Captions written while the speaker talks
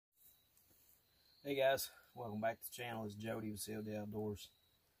Hey guys, welcome back to the channel. It's C.O.D with C.O.D Outdoors.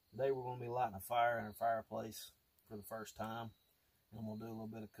 Today we're going to be lighting a fire in our fireplace for the first time. And I'm going to do a little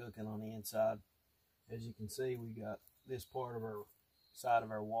bit of cooking on the inside. As you can see, we got this part of our side of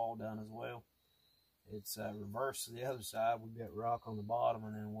our wall done as well. It's reversed to the other side. We've got rock on the bottom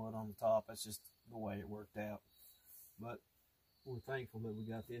and then wood on the top. That's just the way it worked out. But we're thankful that we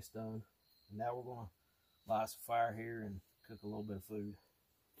got this done. And now we're going to light some fire here and cook a little bit of food.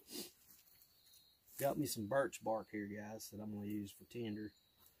 Got me some birch bark here, guys, that I'm going to use for tinder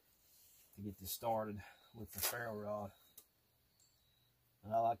to get this started with the ferro rod.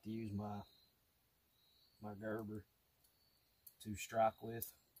 And I like to use my Gerber to strike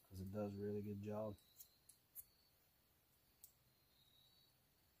with because it does a really good job.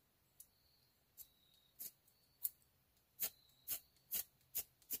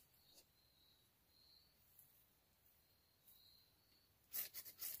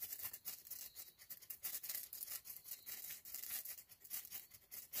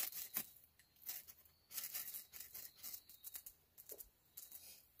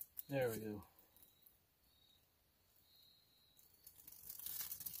 There we go.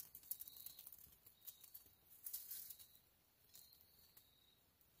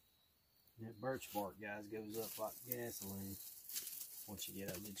 That birch bark, guys, goes up like gasoline once you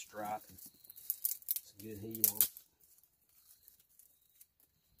get a good strike. It's a good heat on it.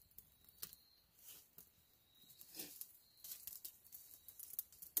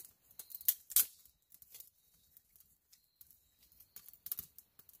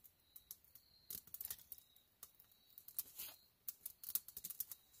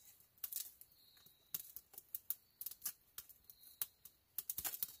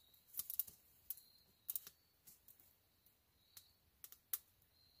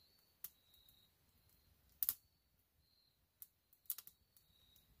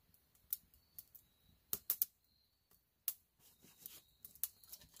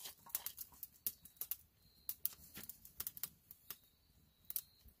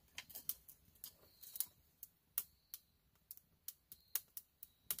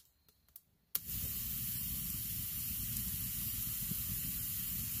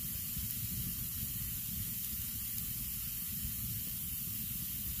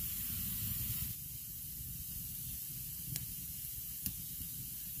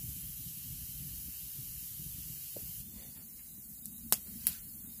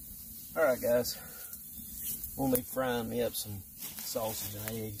 Alright guys, I'm going to be frying me up some sausage and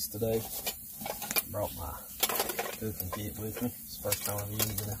eggs today. Brought my cooking kit with me. It's the first time I've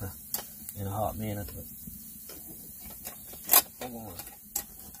used it in a hot minute, but I'm going to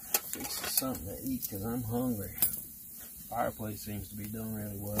fix something to eat because I'm hungry. Fireplace seems to be doing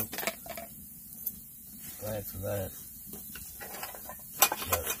really well. Glad for that.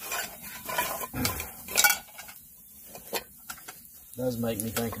 It does make me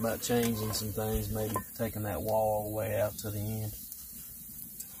think about changing some things, maybe taking that wall all the way out to the end.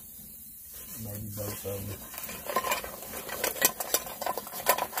 Maybe both of them.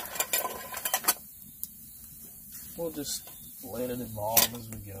 We'll just let it evolve as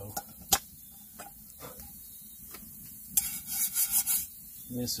we go.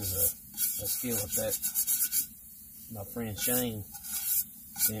 This is a skillet that my friend Shane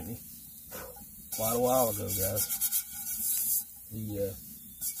sent me quite a while ago, guys. He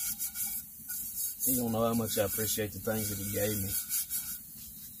don't know how much I appreciate the things that he gave me.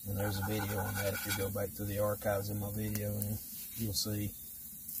 And there's a video on that if you go back to the archives in my video and you'll see.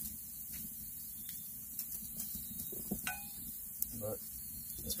 But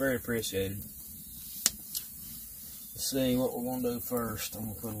it's very appreciated. Let's see what we're going to do first. I'm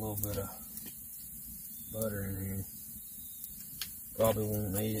going to put a little bit of butter in here. Probably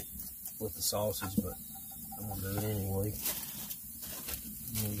won't need it with the sausage, but I'm going to do it anyway.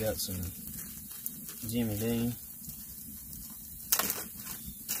 We got some Jimmy Dean.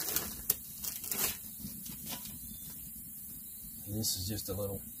 And this is just a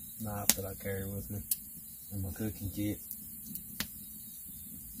little knife that I carry with me in my cooking kit.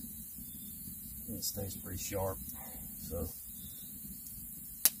 It stays pretty sharp, so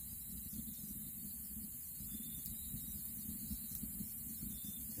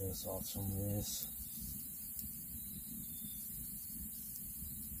dust off some of this.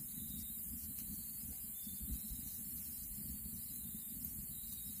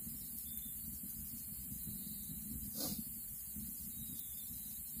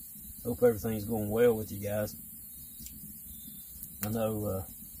 Hope everything's going well with you guys. I know a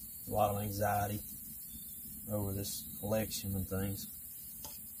lot of anxiety over this election and things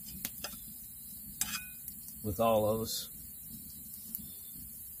with all of us.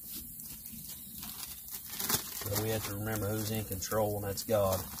 we have to remember who's in control, and that's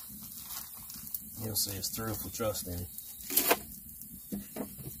God. He'll see us through if we trust in Him.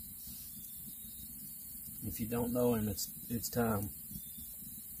 If you don't know Him, it's time.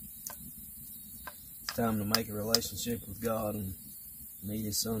 It's time to make a relationship with God and meet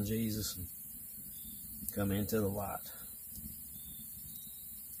His Son Jesus and come into the light.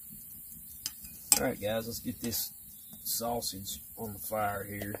 Alright guys, let's get this sausage on the fire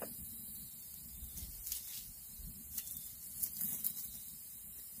here.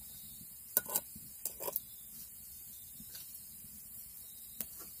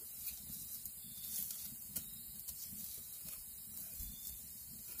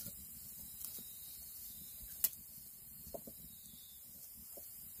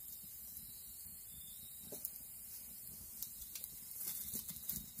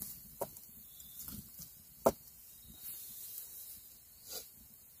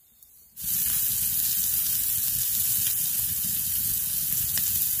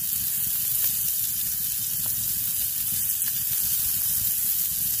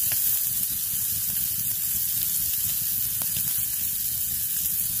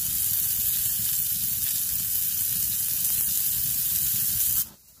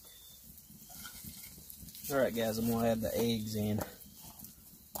 Alright guys, I'm going to add the eggs in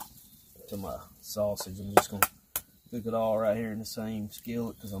to my sausage. I'm just going to cook it all right here in the same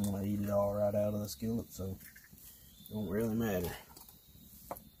skillet because I'm going to eat it all right out of the skillet, so it won't really matter.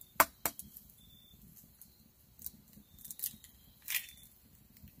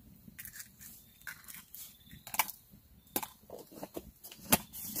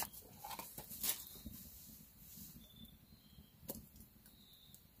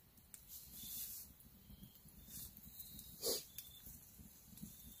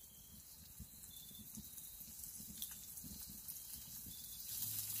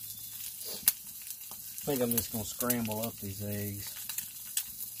 I think I'm just going to scramble up these eggs.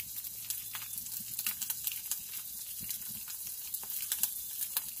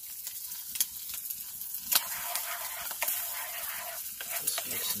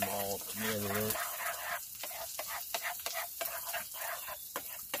 Just mix them all together.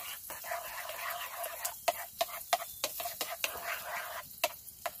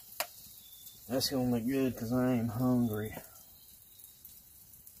 That's going to look good because I am hungry.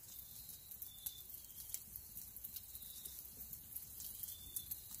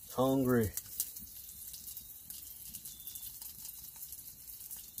 Hungry.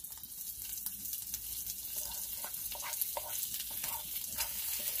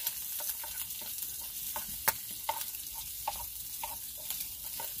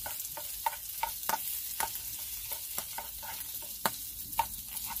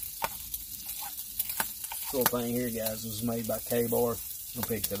 This little thing here, guys, was made by K-Bar. I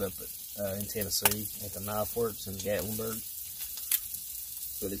picked it up in Tennessee at the Knife Works in Gatlinburg.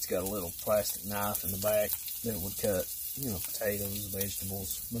 But it's got a little plastic knife in the back that would cut, potatoes,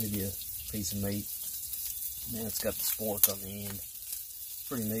 vegetables, maybe a piece of meat. And it's got the spork on the end.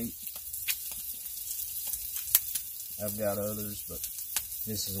 Pretty neat. I've got others, but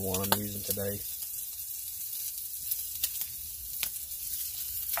this is the one I'm using today.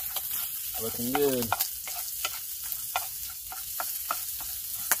 Looking good.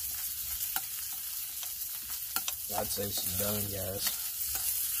 I'd say she's done, guys.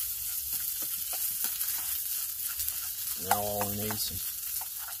 Now all we need is some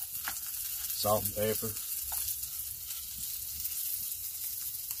salt and pepper.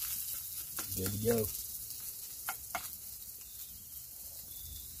 Good to go.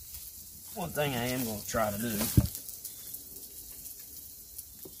 One thing I am going to try to do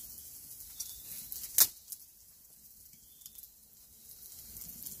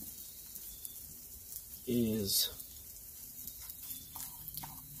is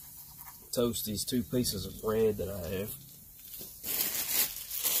toast these 2 pieces of bread that I have.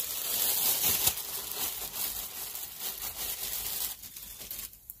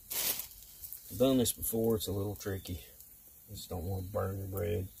 I've done this before, it's a little tricky. I just don't want to burn the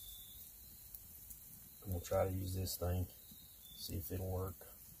bread. I'm going to try to use this thing, see if it'll work.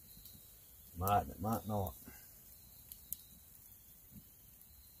 It might, it might not.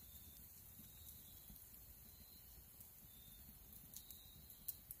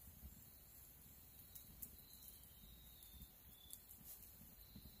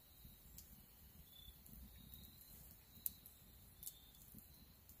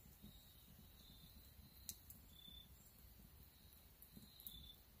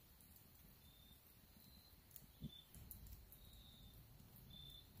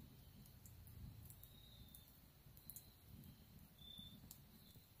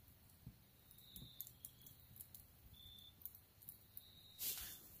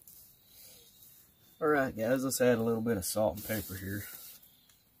 Alright guys, let's add a little bit of salt and pepper here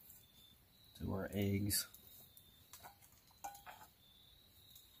to our eggs.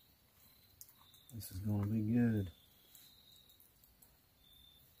 This is going to be good.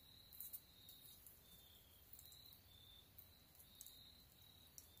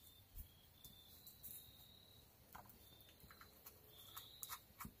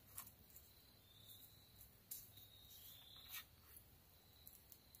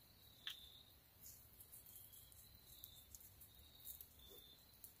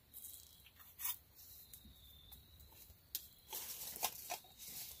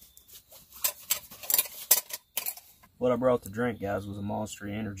 What I brought to drink, guys, was a Monster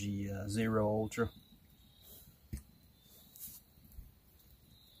Energy Zero Ultra.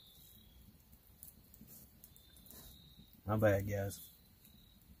 My bad, guys.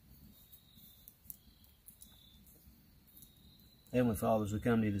 Heavenly Father, as we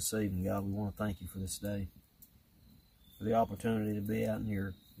come to you this evening, God, we want to thank you for this day, for the opportunity to be out in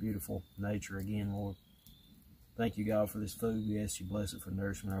your beautiful nature again, Lord. Thank you, God, for this food. We ask you bless it for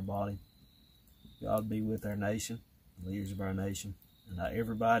nourishment our body. God, be with our nation, the leaders of our nation, and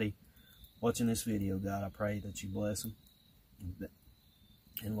everybody watching this video, God, I pray that you bless them.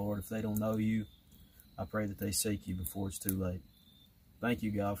 And Lord, if they don't know you, I pray that they seek you before it's too late. Thank you,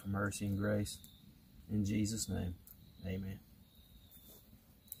 God, for mercy and grace. In Jesus' name, amen.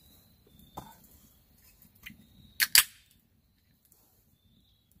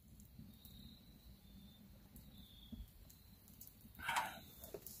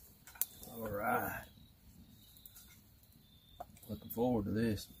 All right. Looking forward to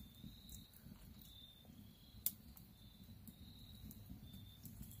this.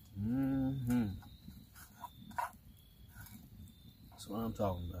 That's what I'm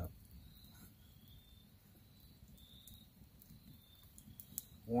talking about.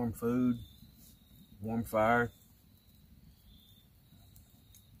 Warm food, warm fire.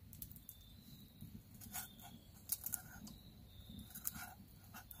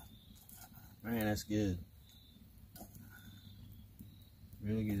 Man, that's good.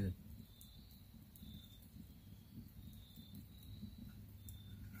 Really good.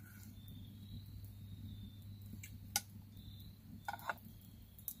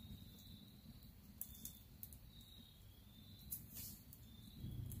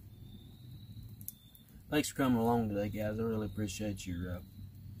 Thanks for coming along today, guys. I really appreciate your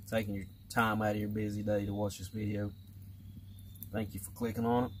taking your time out of your busy day to watch this video. Thank you for clicking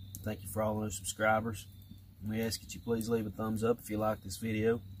on it. Thank you for all the new subscribers. We ask that you please leave a thumbs up if you like this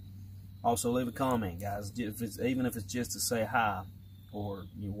video. Also, leave a comment, guys. Even if it's just to say hi or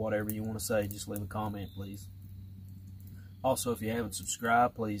whatever you want to say, just leave a comment, please. Also, if you haven't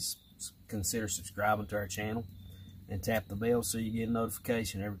subscribed, please consider subscribing to our channel and tap the bell so you get a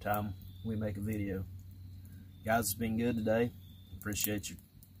notification every time we make a video. Guys, it's been good today. Appreciate your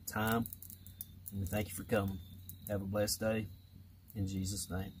time, and we thank you for coming. Have a blessed day in Jesus'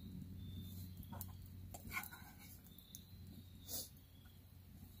 name.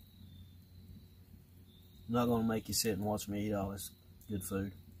 I'm not going to make you sit and watch me eat all this good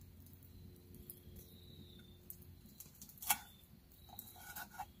food.